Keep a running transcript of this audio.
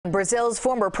Brazil's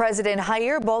former president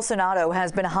Jair Bolsonaro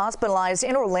has been hospitalized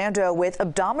in Orlando with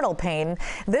abdominal pain.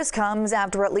 This comes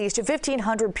after at least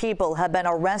 1,500 people have been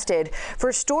arrested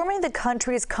for storming the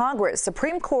country's Congress,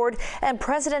 Supreme Court, and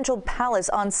presidential palace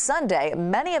on Sunday.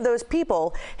 Many of those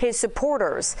people his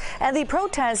supporters. And the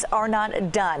protests are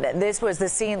not done. This was the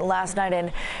scene last night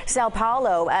in Sao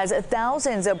Paulo as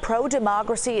thousands of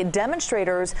pro-democracy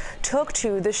demonstrators took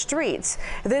to the streets.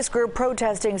 This group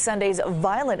protesting Sunday's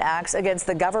violent acts against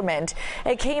the government.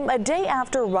 It came a day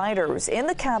after rioters in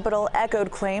the capital echoed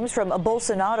claims from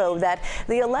Bolsonaro that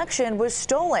the election was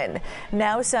stolen.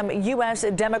 Now some U.S.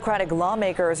 Democratic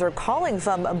lawmakers are calling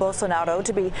for Bolsonaro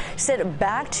to be sent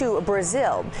back to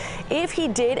Brazil. If he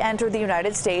did enter the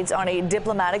United States on a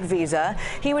diplomatic visa,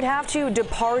 he would have to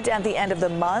depart at the end of the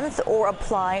month or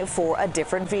apply for a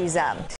different visa.